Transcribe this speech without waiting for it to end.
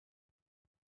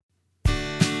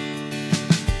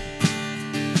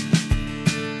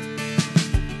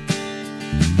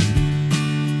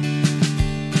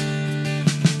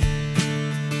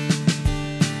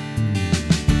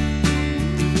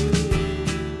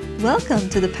Welcome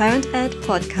to the Parent Ed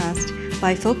podcast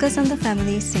by Focus on the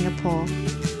Family Singapore.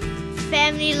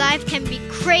 Family life can be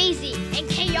crazy and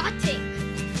chaotic,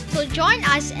 so join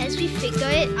us as we figure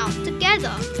it out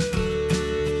together.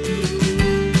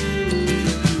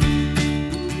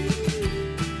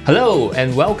 Hello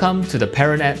and welcome to the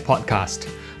Parent Ed podcast.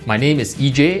 My name is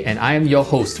EJ and I am your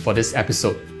host for this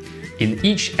episode. In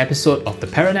each episode of the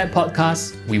Parent Ed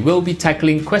podcast, we will be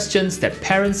tackling questions that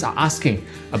parents are asking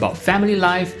about family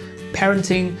life,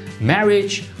 parenting,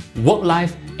 marriage, work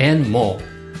life, and more.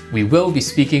 We will be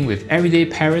speaking with everyday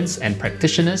parents and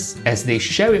practitioners as they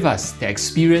share with us their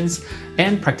experience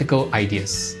and practical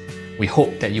ideas. We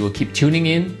hope that you will keep tuning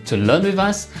in to learn with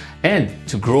us and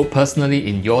to grow personally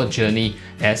in your journey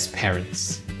as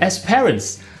parents. As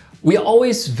parents, we are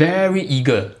always very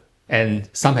eager, and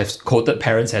some have quoted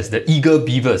parents as the eager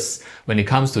beavers when it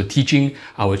comes to teaching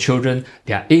our children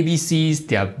their ABCs,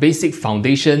 their basic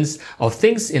foundations of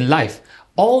things in life.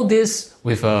 All this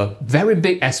with a very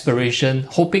big aspiration,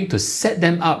 hoping to set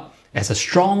them up as a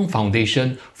strong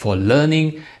foundation for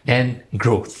learning and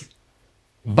growth.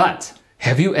 But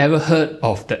have you ever heard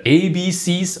of the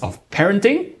ABCs of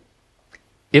parenting?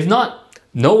 If not,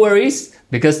 no worries,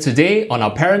 because today on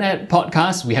our Parent Ed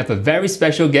podcast, we have a very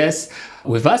special guest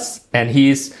with us, and he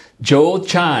is Joe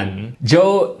Chan.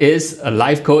 Joe is a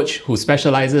life coach who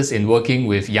specializes in working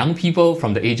with young people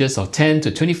from the ages of 10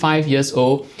 to 25 years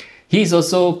old. He's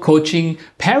also coaching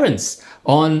parents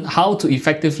on how to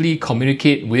effectively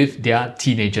communicate with their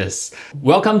teenagers.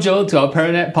 Welcome, Joe, to our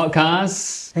Parent Ed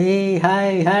podcast. Hey,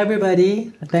 hi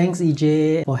everybody. Thanks,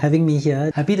 EJ, for having me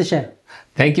here. Happy to share.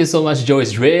 Thank you so much, Joe.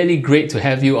 It's really great to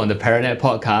have you on the Parent Ed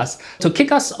podcast. To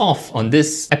kick us off on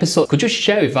this episode, could you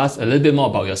share with us a little bit more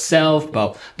about yourself,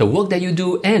 about the work that you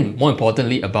do, and more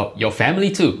importantly, about your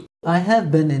family too? I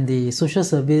have been in the social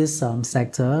service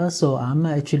sector, so I'm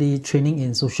actually training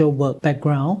in social work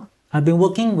background. I've been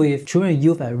working with children and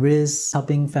youth at risk,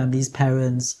 helping families,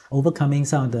 parents, overcoming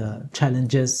some of the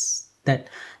challenges that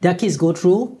their kids go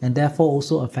through and therefore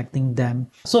also affecting them.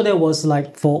 So that was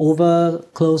like for over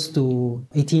close to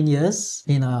 18 years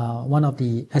in one of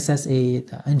the SSA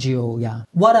NGO. Yeah.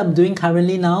 What I'm doing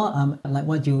currently now, like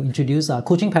what you introduced,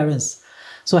 coaching parents.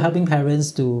 So helping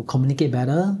parents to communicate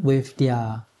better with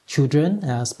their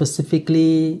children,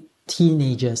 specifically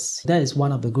teenagers. That is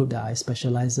one of the group that I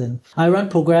specialize in. I run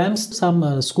programs,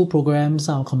 some school programs,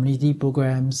 some community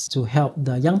programs to help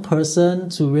the young person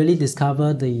to really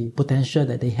discover the potential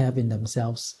that they have in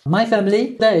themselves. My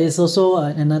family, that is also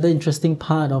another interesting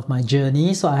part of my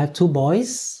journey. So I have two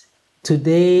boys.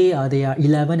 Today, they are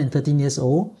 11 and 13 years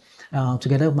old.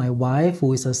 Together with my wife,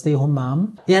 who is a stay-at-home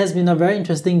mom. It has been a very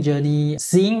interesting journey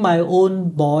seeing my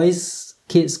own boys,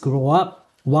 kids grow up,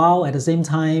 while at the same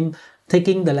time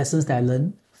taking the lessons that I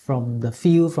learned from the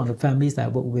field, from the families that I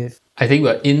work with. I think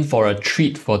we're in for a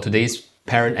treat for today's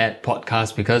Parent Ed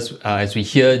podcast because as we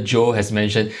hear Joe has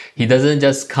mentioned, he doesn't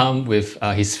just come with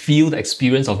his field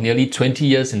experience of nearly 20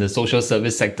 years in the social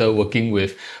service sector working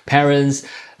with parents,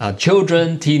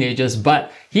 children, teenagers,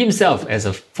 but he himself as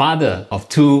a father of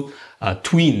two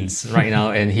twins right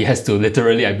now, and he has to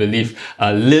literally, I believe,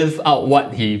 live out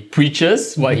what he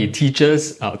preaches, what he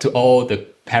teaches to all the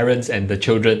parents and the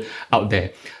children out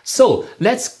there. So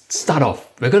let's start off.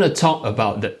 We're going to talk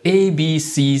about the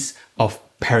ABCs of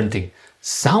parenting.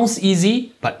 Sounds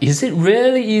easy, but is it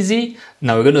really easy?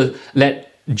 Now we're going to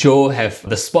let Joe have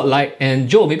the spotlight. And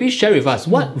Joe, maybe share with us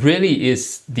what really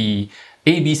is the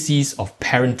ABCs of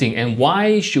parenting and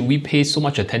why should we pay so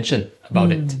much attention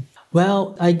about it?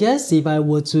 Well, I guess if I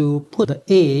were to put the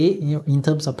A in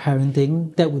terms of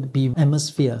parenting, that would be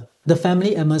atmosphere. The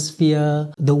family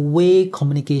atmosphere, the way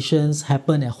communications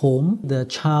happen at home, the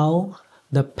child,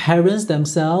 the parents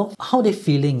themselves, how they're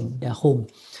feeling at home.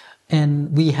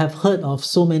 And we have heard of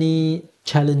so many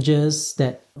challenges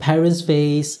that parents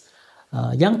face,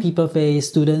 young people face,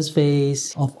 students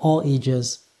face, of all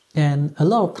ages. And a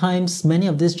lot of times, many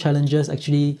of these challenges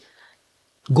actually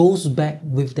goes back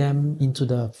with them into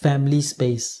the family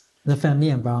space, the family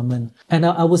environment. And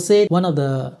I would say one of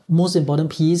the most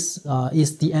important piece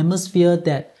is the atmosphere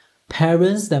that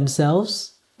parents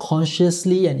themselves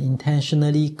consciously and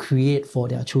intentionally create for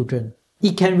their children.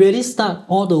 It can really start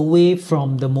all the way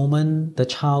from the moment the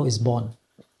child is born,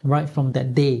 right from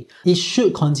that day. It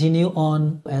should continue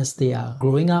on as they are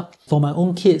growing up. For my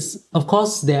own kids, of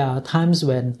course, there are times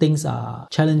when things are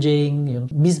challenging,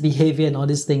 misbehavior and all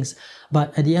these things.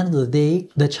 But at the end of the day,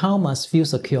 the child must feel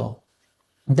secure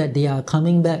that they are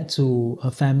coming back to a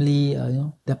family,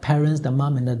 the parents, the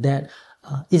mom and the dad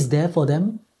is there for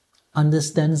them,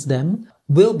 understands them,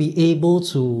 will be able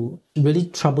to really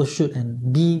troubleshoot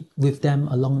and be with them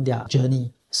along their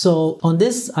journey. So on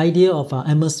this idea of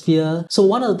atmosphere, so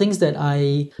one of the things that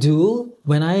I do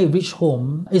when I reach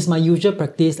home is my usual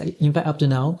practice, in fact up to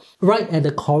now, right at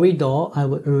the corridor, I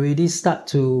would already start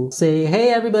to say,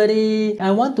 hey everybody,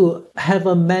 I want to have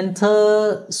a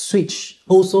mental switch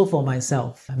also for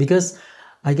myself. Because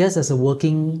I guess as a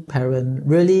working parent,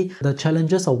 really the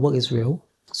challenges of work is real.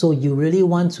 So you really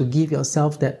want to give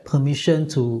yourself that permission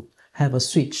to have a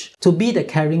switch, to be the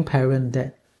caring parent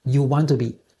that you want to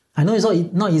be. I know it's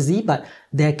not easy, but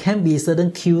there can be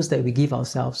certain cues that we give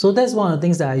ourselves. So that's one of the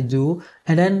things that I do.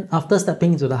 And then after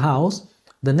stepping into the house,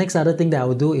 the next other thing that I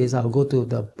will do is I'll go to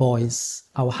the boys.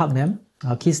 I'll hug them,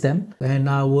 I'll kiss them, and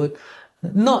I would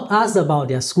not ask about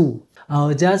their school.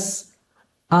 I'll just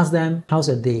ask them, how's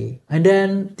your day? And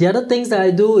then the other things that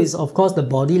I do is, of course, the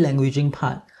body languaging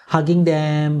part. Hugging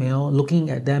them, looking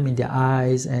at them in their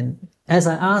eyes. And as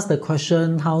I ask the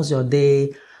question, how's your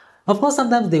day? Of course,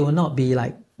 sometimes they will not be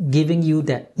like giving you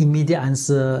that immediate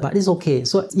answer, but it's okay.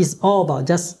 So it's all about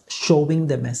just showing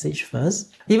the message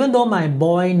first. Even though my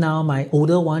boy now, my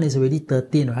older one is already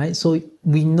 13, right? So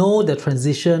we know the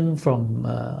transition from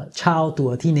a child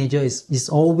to a teenager is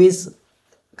always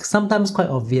sometimes quite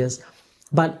obvious.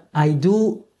 But I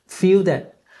do feel that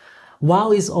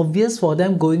while it's obvious for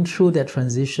them going through that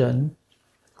transition,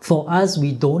 for us,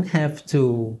 we don't have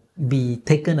to be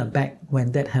taken aback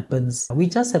when that happens. We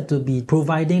just have to be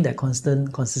providing that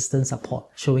consistent support,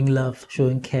 showing love,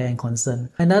 showing care and concern.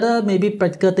 Another maybe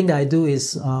practical thing that I do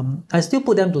is I still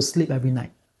put them to sleep every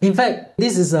night. In fact,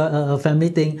 this is a family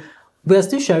thing. We are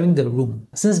still sharing the room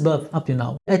since birth up to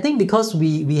now. I think because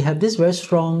we have this very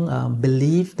strong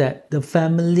belief that the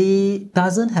family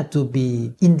doesn't have to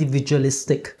be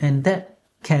individualistic, and that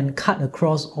can cut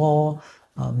across all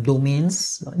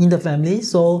domains in the family.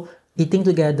 So eating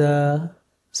together,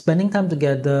 spending time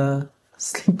together,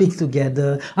 sleeping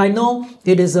together. I know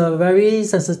it is a very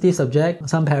sensitive subject.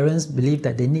 Some parents believe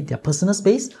that they need their personal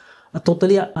space. I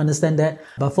totally understand that.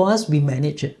 But for us, we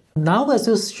manage it. Now we're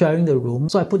still sharing the room.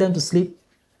 So I put them to sleep.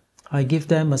 I give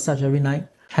them massage every night.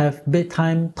 Have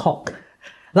bedtime talk.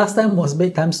 Last time was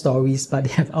bedtime stories, but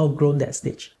they have outgrown that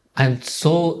stage. I'm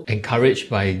so encouraged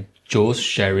by Joe's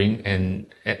sharing, and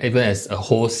even as a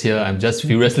host here, I'm just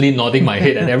furiously nodding my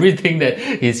head at everything that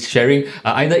he's sharing.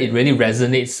 Either it really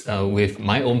resonates with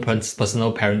my own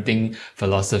personal parenting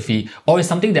philosophy, or it's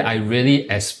something that I really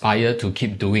aspire to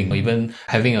keep doing, even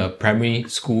having a primary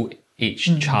school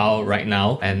age child right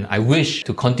now. And I wish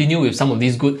to continue with some of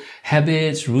these good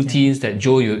habits, routines that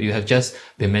Joe, you have just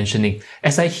been mentioning.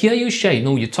 As I hear you share,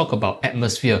 you talk about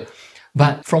atmosphere.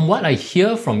 But from what I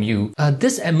hear from you,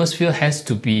 this atmosphere has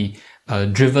to be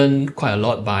driven quite a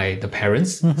lot by the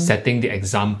parents, setting the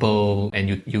example.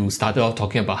 And you started off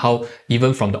talking about how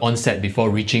even from the onset, before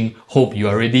reaching home, you're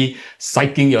already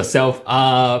psyching yourself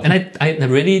up. And I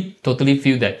really totally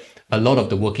feel that a lot of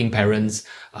the working parents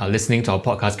listening to our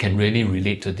podcast can really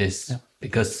relate to this,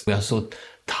 because we are so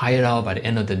tired out by the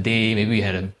end of the day. Maybe we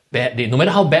had a bad day. No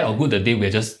matter how bad or good the day, we're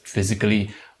just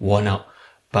physically worn out.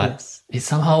 But it's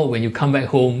somehow when you come back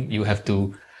home, you have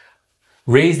to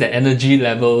raise that energy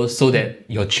level so that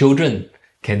your children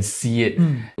can see it.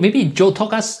 Maybe Joe,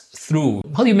 talk us through,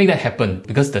 how do you make that happen?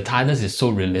 Because the tiredness is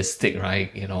so realistic,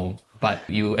 right? But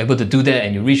you're able to do that,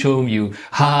 and you reach home, you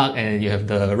hug, and you have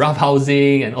the rough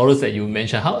housing and all those that you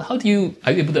mentioned. How are you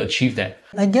able to achieve that?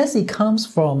 I guess it comes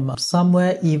from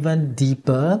somewhere even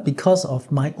deeper because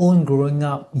of my own growing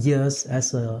up years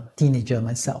as a teenager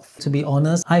myself. To be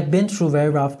honest, I've been through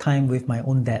very rough time with my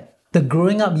own dad. The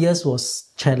growing up years was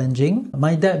challenging.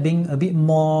 My dad being a bit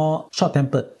more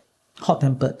short-tempered,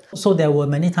 hot-tempered. So there were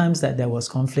many times that there was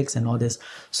conflicts and all this.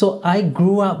 So I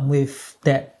grew up with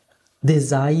that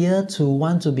desire to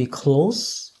want to be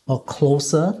close or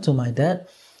closer to my dad.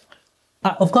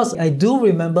 Of course, I do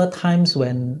remember times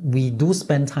when we do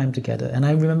spend time together. And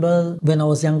I remember when I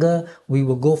was younger, we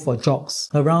would go for jogs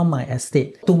around my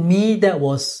estate. To me, that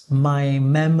was my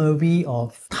memory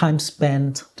of time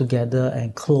spent together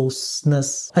and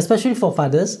closeness, especially for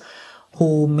fathers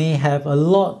who may have a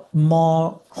lot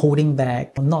more holding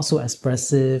back, not so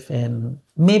expressive, and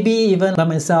maybe even by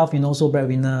myself, so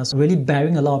breadwinners, really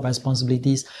bearing a lot of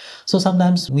responsibilities. So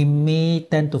sometimes we may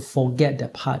tend to forget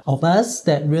that part of us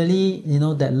that really,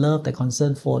 that love, that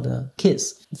concern for the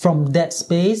kids. From that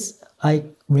space, I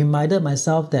reminded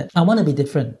myself that I want to be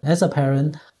different. As a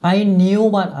parent, I knew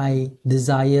what I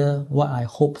desire, what I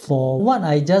hope for, what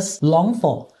I just long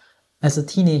for as a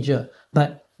teenager.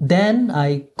 But then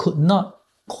I could not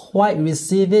quite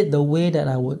receive it the way that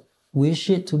I would wish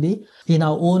it to be. In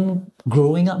our own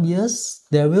growing up years,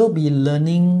 there will be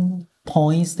learning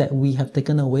points that we have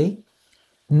taken away.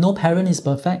 No parent is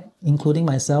perfect, including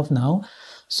myself now.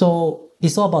 So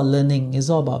it's all about learning. It's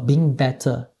all about being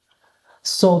better.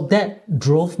 So that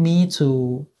drove me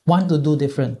to want to do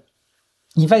different.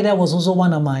 In fact, that was also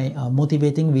one of my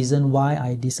motivating reasons why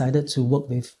I decided to work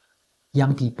with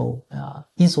young people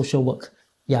in social work.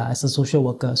 Yeah, as a social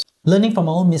worker. Learning from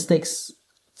our own mistakes,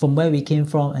 from where we came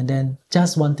from, and then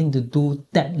just wanting to do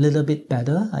that little bit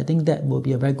better, I think that will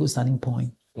be a very good starting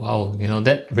point. Wow,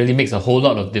 that really makes a whole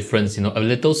lot of difference. A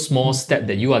little small step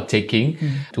that you are taking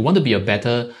to want to be a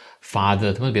better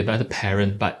father, to want to be a better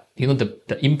parent, but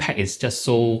the impact is just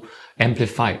so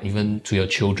amplified even to your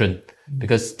children.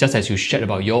 Because just as you shared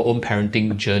about your own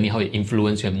parenting journey, how it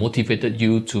influenced you and motivated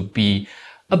you to be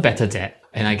a better dad.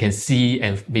 And I can see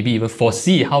and maybe even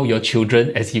foresee how your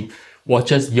children, as he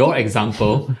watches your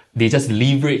example, they just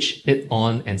leverage it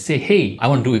on and say, hey, I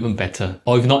want to do even better.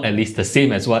 Or if not, at least the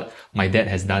same as what my dad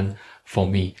has done for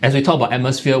me. As we talk about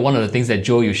atmosphere, one of the things that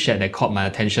Joe, you shared that caught my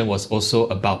attention was also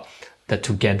about the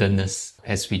togetherness.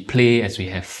 As we play, as we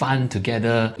have fun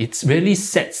together, it really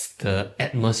sets the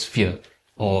atmosphere,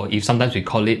 or if sometimes we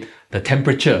call it the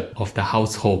temperature of the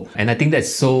household. And I think that's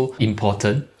so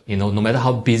important. No matter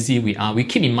how busy we are, we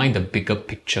keep in mind the bigger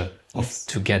picture of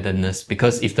togetherness.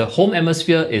 Because if the home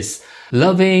atmosphere is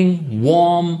loving,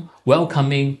 warm,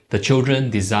 welcoming, the children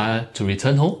desire to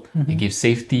return home. It gives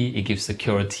safety, it gives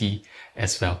security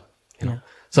as well.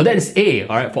 So that is A,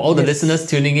 all right? For all the listeners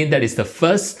tuning in, that is the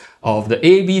first of the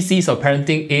ABCs of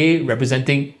parenting. A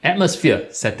representing atmosphere,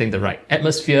 setting the right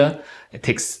atmosphere. It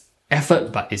takes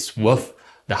effort, but it's worth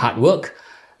the hard work.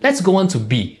 Let's go on to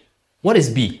B. What is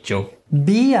B, Joe?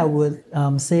 B, I would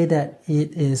say that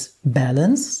it is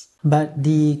balance. But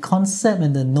the concept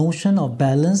and the notion of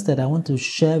balance that I want to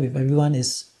share with everyone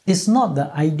is not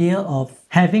the idea of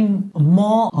having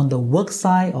more on the work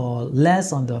side or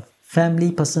less on the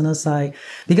family, personal side.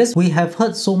 Because we have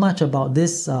heard so much about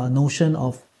this notion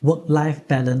of work-life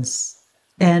balance.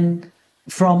 And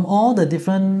from all the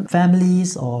different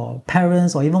families or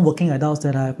parents or even working adults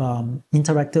that I've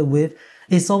interacted with,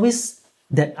 it's always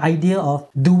that idea of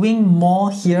doing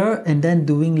more here and then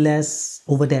doing less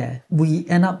over there. We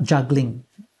end up juggling,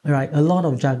 right? A lot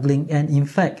of juggling. And in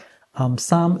fact,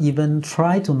 some even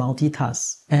try to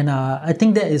multitask. And I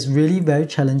think that is really very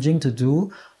challenging to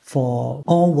do for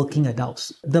all working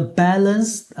adults. The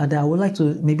balance that I would like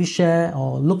to maybe share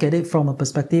or look at it from a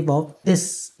perspective of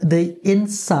is the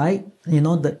inside,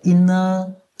 the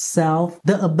inner self,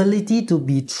 the ability to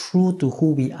be true to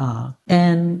who we are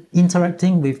and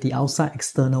interacting with the outside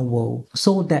external world.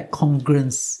 So that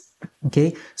congruence,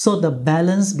 okay? So the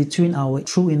balance between our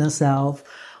true inner self,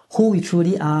 who we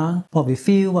truly are, what we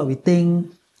feel, what we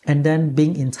think, and then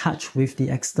being in touch with the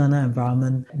external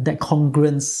environment, that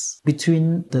congruence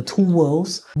between the two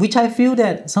worlds, which I feel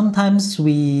that sometimes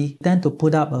we tend to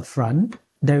put up a front.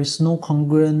 There is no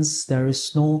congruence, there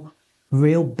is no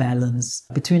real balance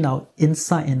between our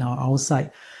inside and our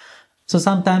outside. So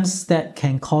sometimes that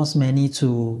can cause many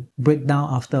to break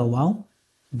down after a while,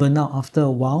 burn out after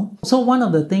a while. So one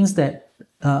of the things that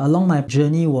along my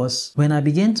journey was when I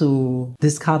began to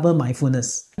discover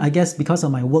mindfulness. I guess because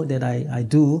of my work that I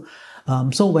do.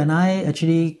 So when I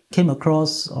actually came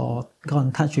across or got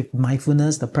in touch with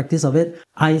mindfulness, the practice of it,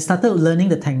 I started learning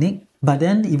the technique. But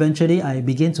then eventually I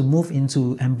began to move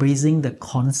into embracing the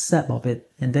concept of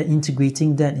it and then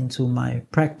integrating that into my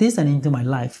practice and into my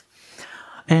life.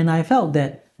 And I felt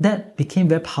that became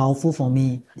very powerful for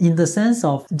me in the sense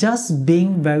of just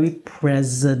being very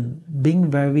present, being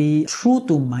very true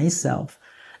to myself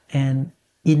and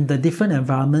in the different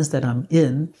environments that I'm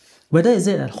in, whether is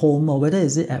it at home or whether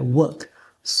is it at work.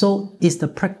 So it's the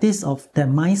practice of that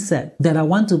mindset that I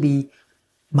want to be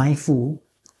mindful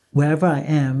wherever I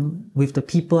am, with the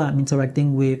people I'm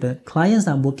interacting with, the clients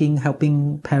I'm working,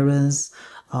 helping parents,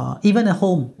 even at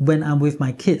home when I'm with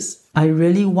my kids. I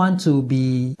really want to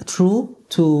be true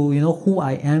to who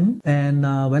I am. And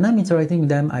when I'm interacting with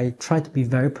them, I try to be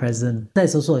very present. That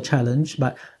is also a challenge,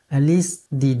 but at least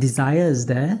the desire is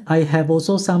there. I have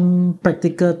also some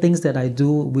practical things that I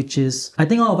do, which is, I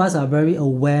think all of us are very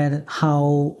aware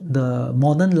how the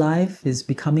modern life is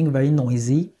becoming very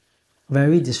noisy,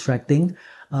 very distracting.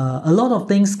 A lot of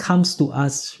things comes to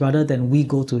us rather than we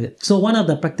go to it. So one of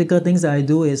the practical things that I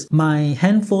do is my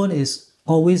handphone is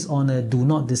always on a do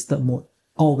not disturb mode.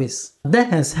 Always. That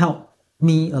has helped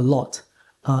me a lot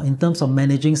in terms of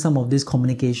managing some of these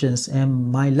communications,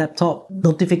 and my laptop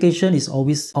notification is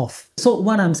always off. So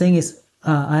what I'm saying is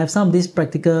I have some of these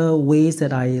practical ways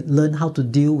that I learn how to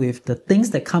deal with the things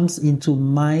that comes into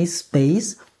my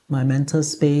space, my mental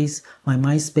space, my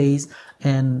mind space,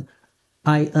 and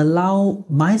I allow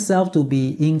myself to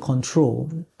be in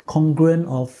control, congruent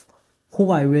of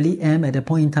who I really am at that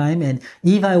point in time. And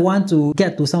if I want to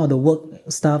get to some of the work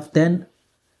stuff, then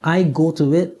I go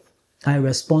to it, I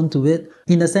respond to it.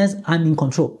 In the sense, I'm in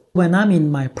control. When I'm in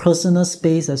my personal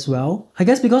space as well, I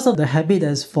guess because of the habit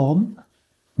that's formed,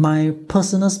 my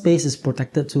personal space is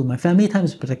protected too. My family time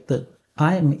is protected.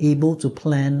 I am able to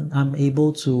plan. I'm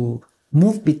able to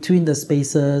move between the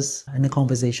spaces and the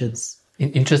conversations.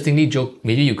 Interestingly, Joe,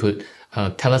 maybe you could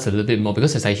tell us a little bit more,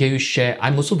 because as I hear you share,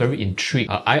 I'm also very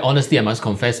intrigued. I must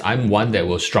confess, I'm one that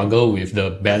will struggle with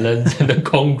the balance and the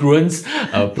congruence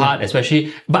part,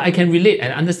 especially, but I can relate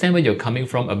and understand where you're coming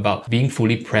from about being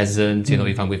fully present. You know,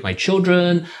 if I'm with my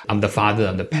children, I'm the father,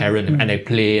 I'm the parent, and I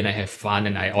play and I have fun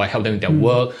and I help them with their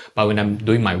work. But when I'm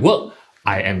doing my work,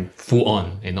 I am full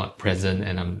on and not present,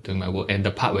 and I'm doing my work. And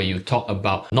the part where you talk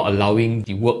about not allowing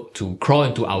the work to crawl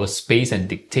into our space and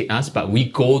dictate us, but we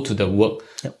go to the work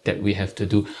that we have to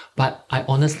do. But I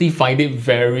honestly find it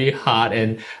very hard,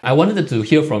 and I wanted to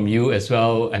hear from you as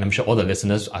well, and I'm sure all the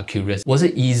listeners are curious. Was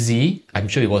it easy? I'm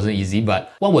sure it wasn't easy,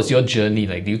 but what was your journey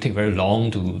like? Did you take very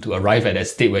long to arrive at that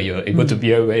state where you're able to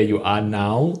be where you are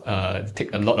now?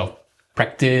 Take a lot of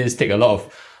practice, take a lot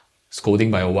of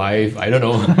scolding by a wife, I don't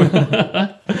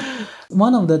know.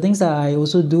 One of the things that I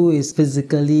also do is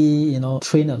physically,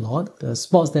 train a lot. The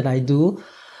sports that I do,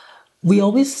 we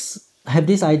always have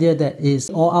this idea that is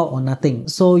all out or nothing.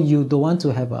 So you don't want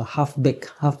to have a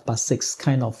half-baked, 6:30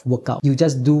 kind of workout. You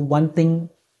just do one thing,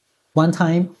 one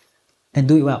time, and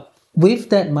do it well. With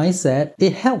that mindset,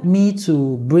 it helped me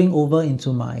to bring over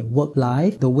into my work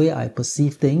life, the way I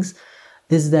perceive things,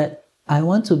 is that I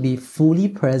want to be fully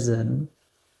present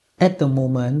at the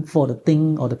moment for the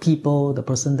thing or the people, the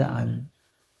person that I'm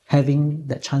having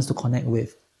that chance to connect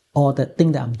with, or that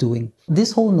thing that I'm doing.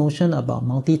 This whole notion about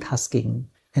multitasking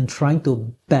and trying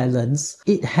to balance,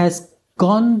 it has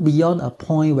gone beyond a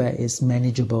point where it's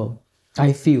manageable,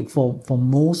 I feel, for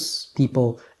most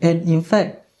people. And in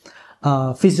fact,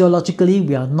 physiologically,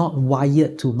 we are not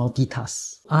wired to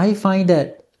multitask. I find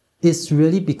that it's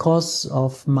really because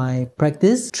of my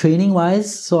practice,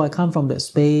 training-wise. So I come from that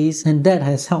space, and that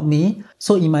has helped me.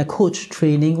 So in my coach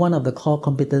training, one of the core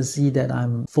competency that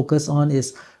I'm focused on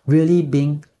is really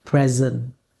being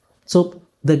present. So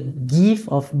the gift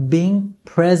of being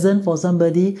present for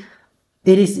somebody,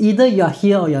 it is either you're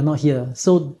here or you're not here.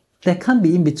 So there can't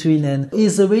be in between, and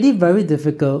it's already very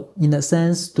difficult in a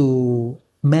sense to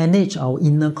manage our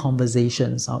inner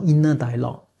conversations, our inner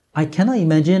dialogue. I cannot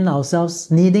imagine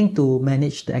ourselves needing to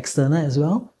manage the external as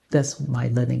well. That's my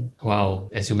learning. Wow.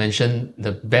 As you mentioned,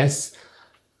 the best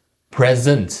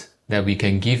present that we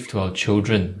can give to our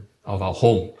children of our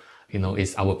home,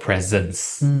 is our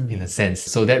presence in a sense.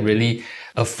 So that really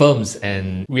affirms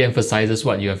and re-emphasizes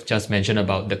what you have just mentioned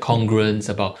about the congruence,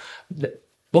 about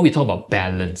what we talk about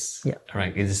balance. Yeah.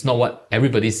 Right? It is not what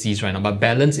everybody sees right now, but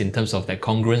balance in terms of that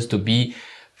congruence, to be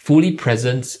fully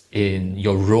present in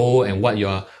your role and what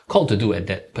you're called to do at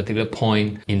that particular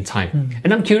point in time.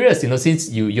 And I'm curious,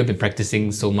 since you've been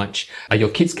practicing so much, are your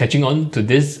kids catching on to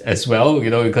this as well?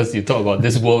 Because you talk about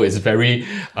this world is very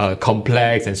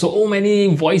complex and so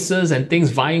many voices and things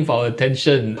vying for our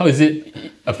attention. How is it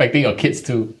affecting your kids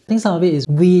too? I think some of it is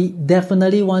we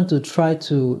definitely want to try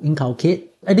to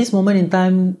inculcate. At this moment in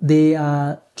time, they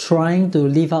are trying to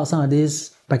live out some of these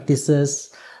practices.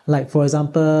 Like, for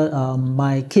example,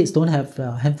 my kids don't have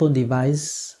a handphone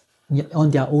device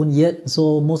on their own yet.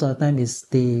 So most of the time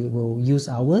they will use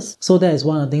ours. So that is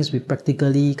one of the things we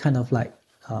practically kind of like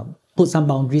put some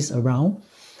boundaries around.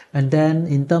 And then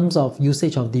in terms of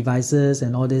usage of devices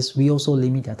and all this, we also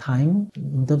limit their time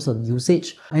in terms of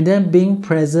usage. And then being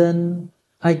present,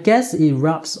 I guess it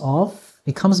rubs off.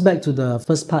 It comes back to the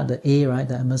first part, the A, right?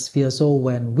 The atmosphere. So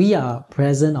when we are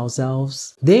present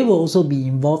ourselves, they will also be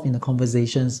involved in the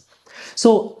conversations.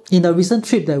 So in the recent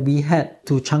trip that we had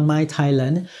to Chiang Mai,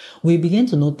 Thailand, we began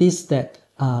to notice that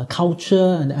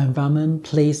culture and environment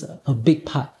plays a big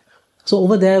part. So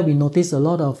over there, we noticed a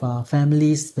lot of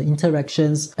families, the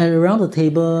interactions, and around the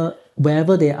table,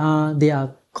 wherever they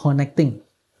are connecting.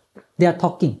 They are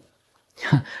talking.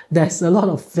 There's a lot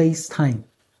of face time.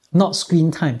 Not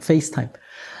screen time, FaceTime.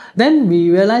 Then we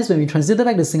realized when we transited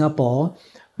back to Singapore,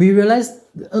 we realized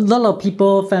a lot of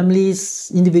people,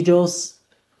 families, individuals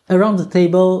around the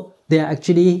table, they are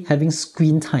actually having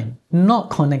screen time, not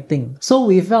connecting. So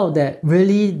we felt that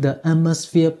really the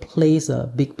atmosphere plays a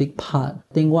big part.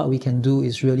 I think what we can do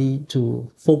is really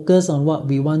to focus on what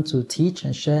we want to teach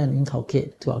and share and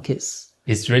inculcate to our kids.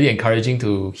 It's really encouraging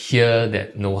to hear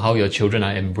that, how your children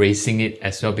are embracing it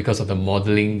as well because of the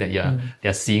modeling that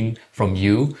they're seeing from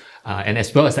you. And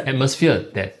as well as the atmosphere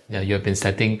that you have been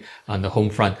setting on the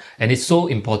home front. And it's so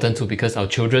important too because our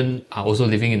children are also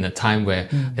living in a time where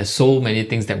there's so many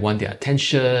things that want their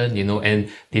attention,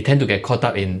 and they tend to get caught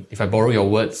up in, if I borrow your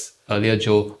words earlier,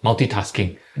 Joe,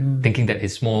 multitasking, thinking that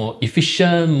it's more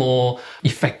efficient, more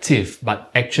effective. But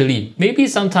actually, maybe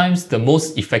sometimes the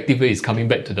most effective way is coming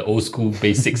back to the old school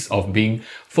basics of being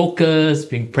focused,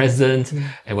 being present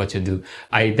at what you do.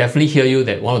 I definitely hear you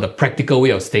that one of the practical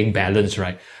way of staying balanced,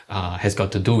 right, has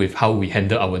got to do with how we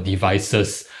handle our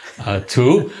devices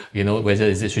too. Whether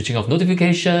is it switching off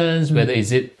notifications, whether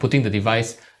is it putting the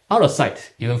device out of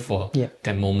sight, even for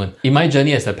that moment. In my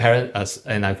journey as a parent,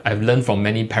 and I've learned from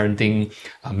many parenting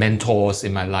mentors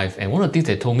in my life, and one of the things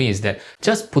they told me is that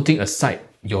just putting aside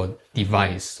your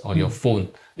device or your phone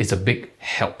is a big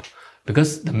help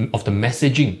because of the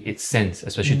messaging it sends,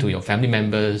 especially to your family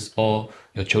members or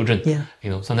your children.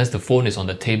 Sometimes the phone is on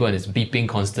the table and it's beeping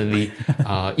constantly,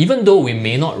 even though we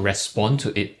may not respond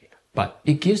to it, but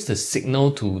it gives the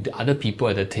signal to the other people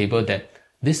at the table that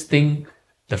this thing,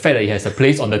 the fact that it has a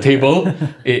place on the table,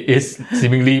 it is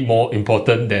seemingly more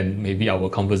important than maybe our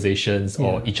conversations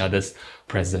or each other's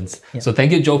presence. So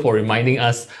thank you, Joe, for reminding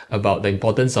us about the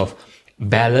importance of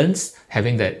balance,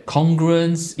 having that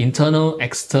congruence, internal,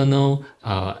 external,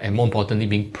 and more importantly,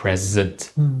 being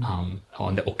present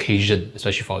on the occasion,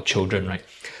 especially for our children, right?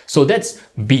 So that's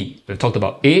B. We've talked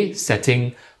about A,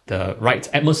 setting the right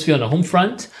atmosphere on the home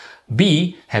front.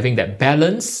 B, having that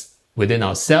balance within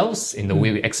ourselves in the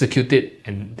way we execute it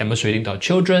and demonstrating to our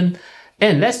children.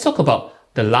 And let's talk about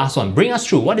the last one. Bring us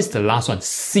through. What is the last one?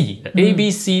 C, the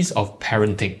ABCs of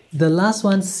parenting. The last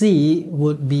one, C,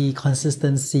 would be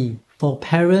consistency. For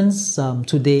parents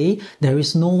today, there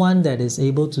is no one that is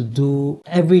able to do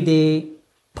every day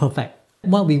perfect.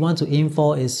 What we want to aim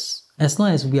for is, as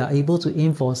long as we are able to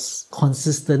aim for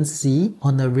consistency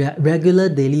on a regular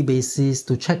daily basis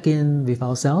to check in with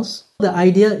ourselves. The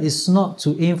idea is not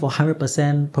to aim for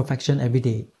 100% perfection every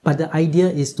day, but the idea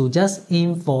is to just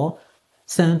aim for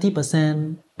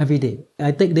 70% every day.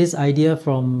 I take this idea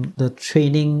from the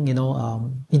training,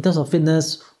 in terms of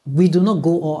fitness, we do not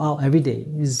go all out every day.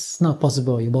 It's not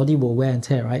possible. Your body will wear and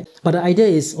tear, right? But the idea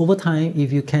is over time,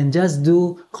 if you can just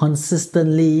do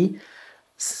consistently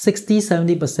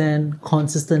 60-70%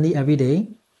 consistently every day,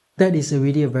 that is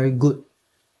already a very good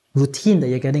routine that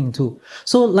you're getting into.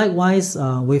 So likewise,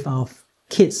 with our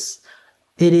kids,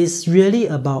 it is really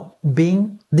about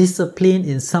being disciplined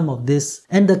in some of this,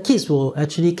 and the kids will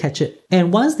actually catch it.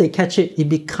 And once they catch it, it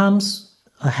becomes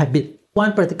a habit.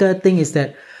 One practical thing is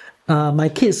that my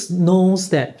kids knows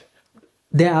that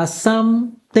there are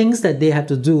some things that they have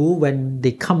to do when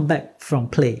they come back from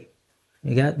play.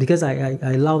 Because I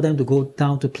allow them to go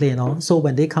down to play and all. So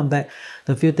when they come back,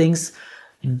 the few things,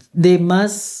 they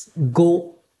must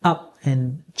go up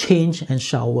and change and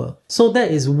shower. So that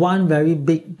is one very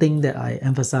big thing that I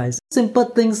emphasize. Simple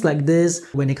things like this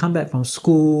when they come back from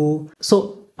school.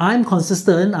 So I'm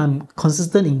consistent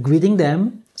in greeting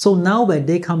them. So now when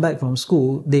they come back from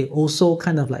school, they also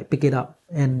kind of like pick it up.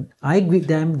 And I greet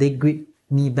them, they greet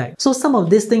me back. So some of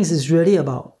these things is really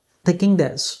about taking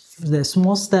the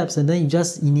small steps and then you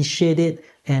just initiate it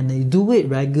and you do it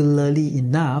regularly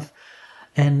enough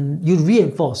and you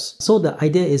reinforce. So the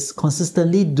idea is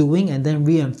consistently doing and then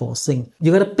reinforcing.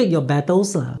 You gotta pick your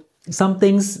battles. Some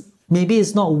things maybe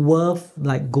it's not worth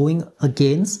like going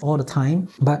against all the time,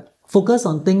 but focus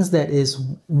on things that is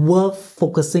worth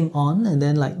focusing on and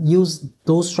then like use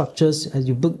those structures as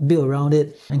you build around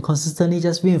it and consistently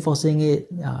just reinforcing it,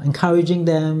 encouraging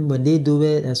them when they do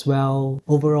it as well.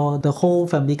 Overall, the whole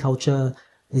family culture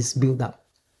is built up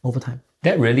over time.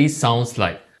 That really sounds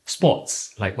like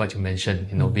sports, like what you mentioned,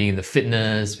 being in the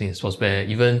fitness, being in sports, where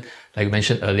even, like you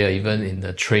mentioned earlier, even in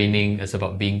the training, it's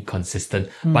about being consistent.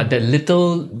 But that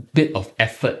little bit of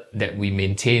effort that we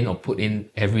maintain or put in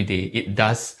every day, it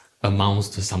does amounts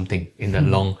to something in the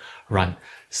long run.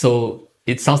 So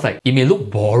it sounds like it may look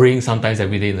boring sometimes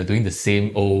every day, doing the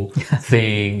same old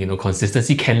thing,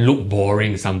 consistency can look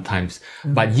boring sometimes.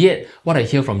 But yet, what I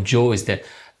hear from Joe is that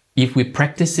if we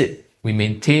practice it, we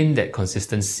maintain that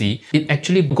consistency, it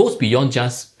actually goes beyond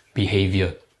just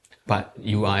behavior. But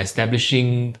you are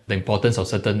establishing the importance of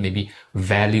certain maybe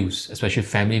values, especially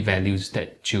family values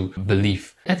that you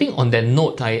believe. I think on that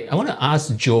note, I want to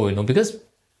ask Joe, because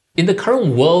in the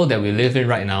current world that we live in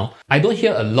right now, I don't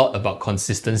hear a lot about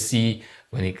consistency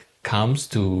when it comes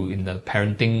to in the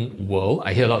parenting world.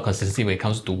 I hear a lot of consistency when it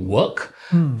comes to work,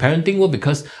 parenting world,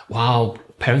 because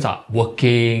parents are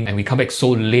working and we come back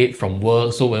so late from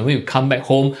work. So when we come back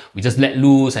home, we just let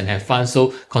loose and have fun.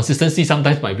 So consistency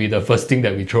sometimes might be the first thing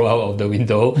that we throw out of the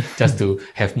window just to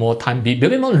have more time, be a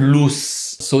bit more loose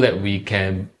so that we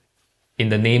can, in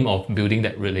the name of building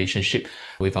that relationship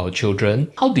with our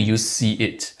children. How do you see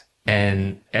it?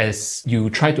 And as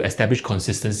you try to establish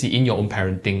consistency in your own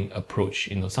parenting approach,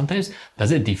 sometimes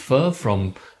does it differ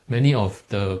from many of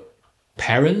the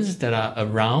parents that are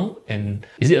around, and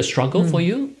is it a struggle for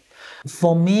you?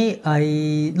 For me,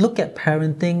 I look at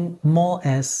parenting more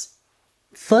as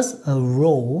first a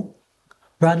role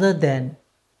rather than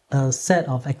a set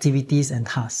of activities and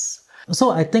tasks. So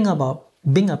I think about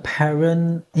being a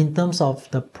parent in terms of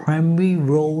the primary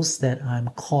roles that I'm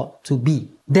called to be.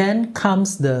 Then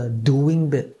comes the doing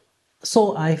bit.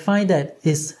 So I find that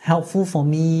it's helpful for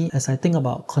me as I think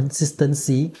about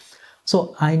consistency.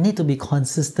 So I need to be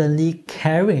consistently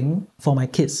caring for my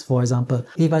kids, for example.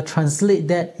 If I translate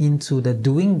that into the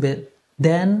doing bit,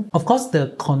 then of course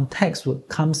the context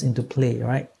comes into play,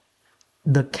 right?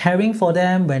 The caring for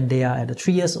them when they are at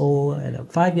 3 years old,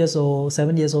 at 5 years old,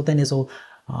 7 years old, 10 years old,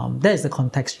 that is the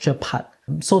contextual part.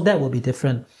 So that will be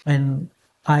different. And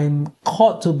I'm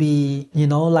called to be,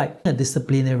 like a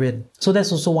disciplinarian. So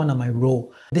that's also one of my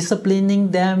roles.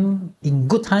 Disciplining them in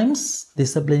good times,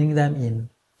 disciplining them in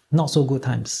not so good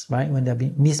times, right? When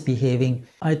they're misbehaving.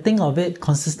 I think of it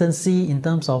consistency in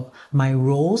terms of my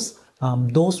roles.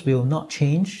 Those will not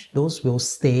change. Those will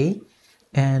stay.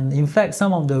 And in fact,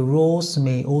 some of the roles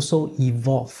may also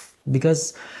evolve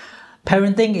because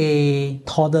parenting a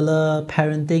toddler,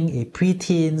 parenting a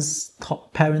preteens,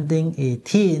 parenting a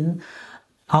teen,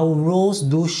 our roles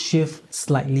do shift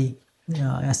slightly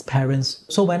as parents.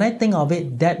 So when I think of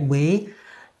it that way,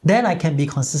 then I can be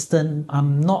consistent.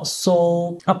 I'm not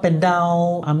so up and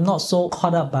down. I'm not so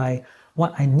caught up by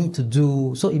what I need to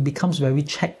do. So it becomes very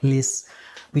checklist,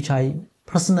 which I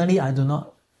do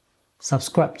not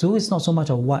subscribe to. It's not so much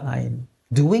of what I'm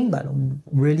doing, but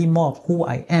really more of who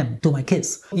I am to my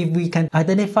kids. If we can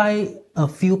identify a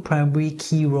few primary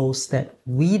key roles that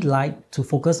we'd like to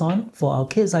focus on for our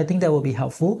kids, I think that will be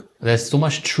helpful. There's so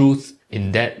much truth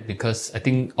in that because I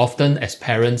think often as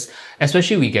parents,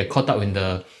 especially we get caught up in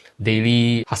the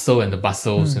daily hustle and the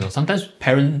bustles, sometimes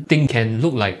parenting can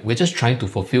look like we're just trying to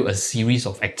fulfill a series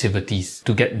of activities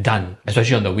to get done,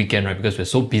 especially on the weekend, right? Because we're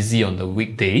so busy on the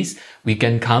weekdays.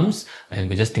 Weekend comes and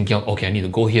we're just thinking, okay, I need to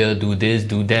go here, do this,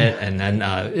 do that. And then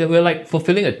we're like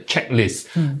fulfilling a checklist,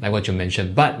 like what you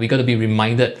mentioned. But we got to be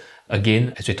reminded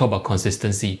again, as we talk about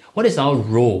consistency, what is our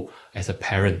role as a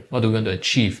parent? What do we want to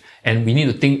achieve? And we need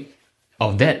to think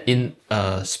of that in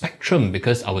a spectrum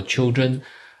because our children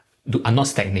are not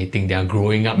stagnating, they are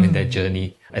growing up in that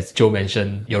journey. As Joe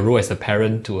mentioned, your role as a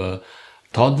parent to a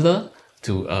toddler,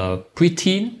 to a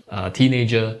preteen, a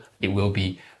teenager, it will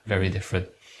be very different.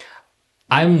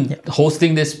 I'm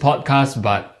hosting this podcast,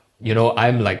 but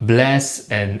I'm like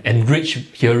blessed and enriched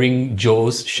hearing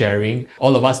Joe's sharing.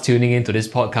 All of us tuning into this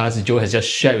podcast, Joe has just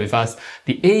shared with us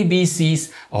the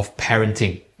ABCs of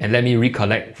parenting. And let me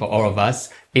recollect for all of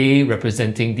us. A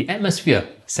representing the atmosphere,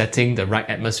 setting the right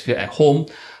atmosphere at home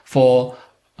for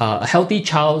a healthy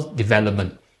child's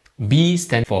development. B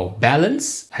stands for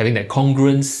balance, having that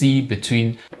congruency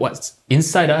between what's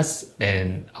inside us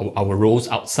and our roles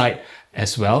outside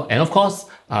as well. And of course,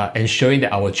 ensuring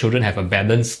that our children have a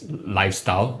balanced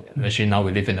lifestyle. Especially now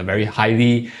we live in a very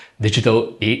highly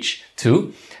digital age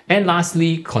too. And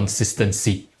lastly,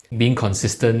 consistency. Being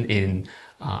consistent in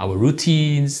our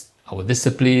routines, our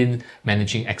discipline,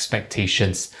 managing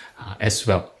expectations as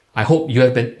well. I hope you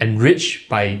have been enriched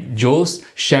by Joe's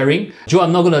sharing. Joe,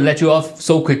 I'm not going to let you off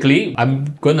so quickly.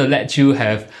 I'm going to let you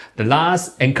have the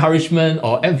last encouragement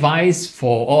or advice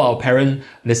for all our parent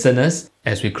listeners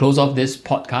as we close off this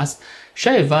podcast.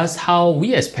 Share with us how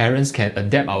we as parents can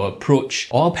adapt our approach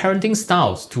or parenting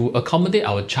styles to accommodate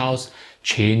our child's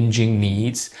changing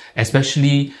needs.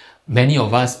 Especially, many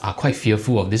of us are quite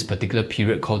fearful of this particular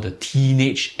period called the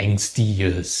teenage angsty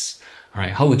years. All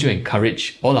right, how would you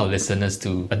encourage all our listeners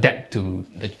to adapt to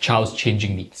the child's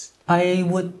changing needs? I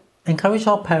would encourage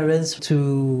all parents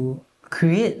to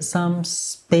create some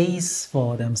space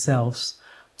for themselves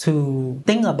to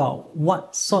think about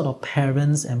what sort of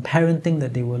parents and parenting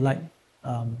that they would like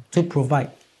to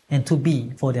provide and to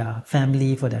be for their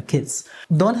family, for their kids.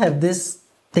 Don't have this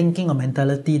thinking or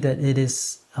mentality that it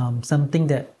is something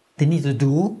that they need to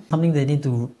do, something they need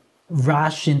to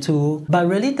rush into, but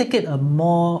really take it a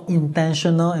more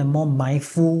intentional and more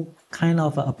mindful kind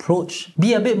of approach.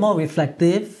 Be a bit more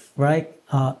reflective, right?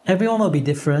 everyone will be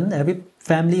different, every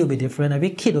family will be different,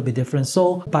 every kid will be different.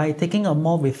 So by taking a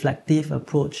more reflective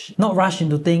approach, not rush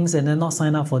into things and then not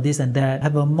sign up for this and that,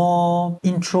 have a more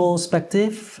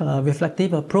introspective,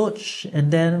 reflective approach,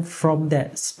 and then from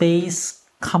that space,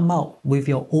 come out with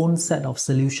your own set of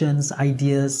solutions,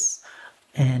 ideas,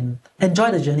 and enjoy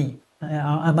the journey.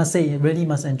 I must say, you really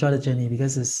must enjoy the journey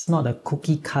because it's not a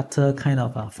cookie cutter kind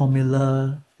of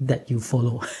formula that you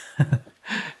follow.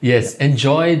 Yes,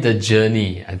 enjoy the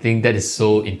journey. I think that is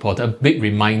so important. A big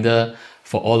reminder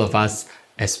for all of us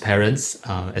as parents,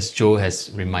 as Joe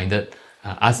has reminded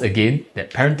us again, that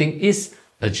parenting is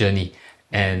a journey.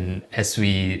 And as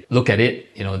we look at it,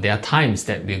 there are times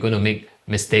that we're going to make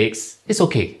mistakes. It's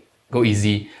okay. Go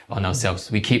easy on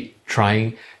ourselves. We keep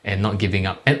trying and not giving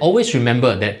up. And always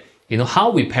remember that,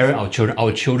 how we parent our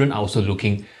children are also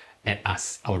looking at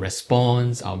us, our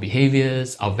response, our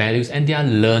behaviors, our values, and they are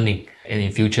learning. And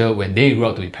in future, when they grow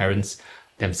up to be parents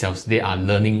themselves, they are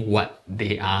learning what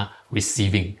they are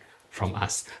receiving from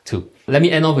us too. Let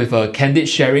me end off with a candid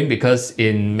sharing, because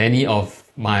in many of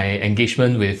my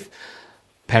engagement with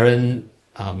parent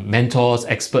mentors,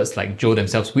 experts like Joe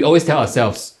themselves, we always tell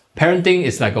ourselves, parenting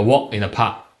is like a walk in a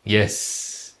park.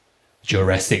 Yes,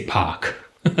 Jurassic Park.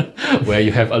 Where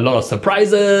you have a lot of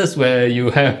surprises, where you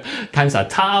have times are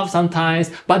tough sometimes,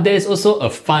 but there's also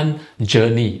a fun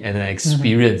journey and an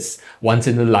experience once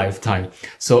in a lifetime.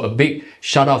 So a big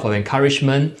shout out for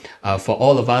encouragement for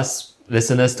all of us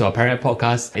listeners to our Parent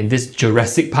Podcast in this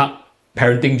Jurassic Park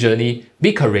parenting journey.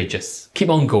 Be courageous. Keep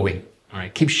on going. All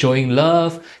right, keep showing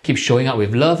love, keep showing up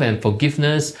with love and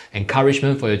forgiveness,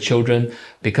 encouragement for your children,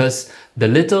 because the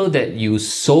little that you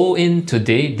sow in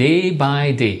today, day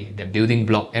by day, the building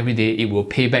block every day, it will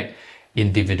pay back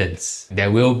in dividends.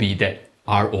 There will be that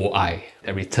ROI,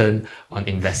 the return on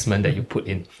investment that you put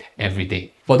in every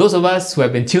day. For those of us who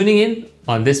have been tuning in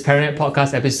on this Parent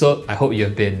Podcast episode, I hope you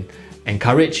have been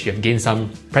encouraged, you have gained some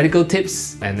practical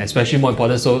tips, and especially more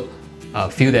important, so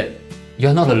feel that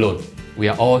you're not alone. We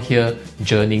are all here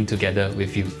journeying together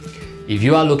with you. If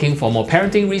you are looking for more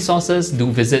parenting resources,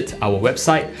 do visit our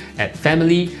website at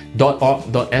family.org.sg.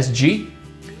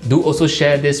 Do also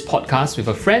share this podcast with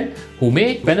a friend who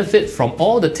may benefit from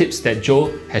all the tips that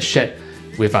Joe has shared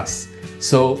with us.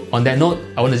 So on that note,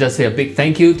 I want to just say a big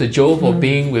thank you to Joe for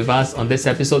being with us on this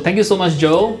episode. Thank you so much,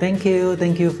 Joe. Thank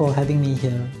you for having me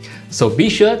here. So be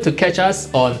sure to catch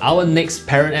us on our next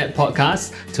Parent Ed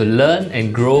podcast to learn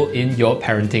and grow in your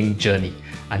parenting journey.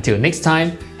 Until next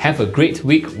time, have a great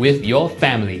week with your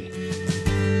family.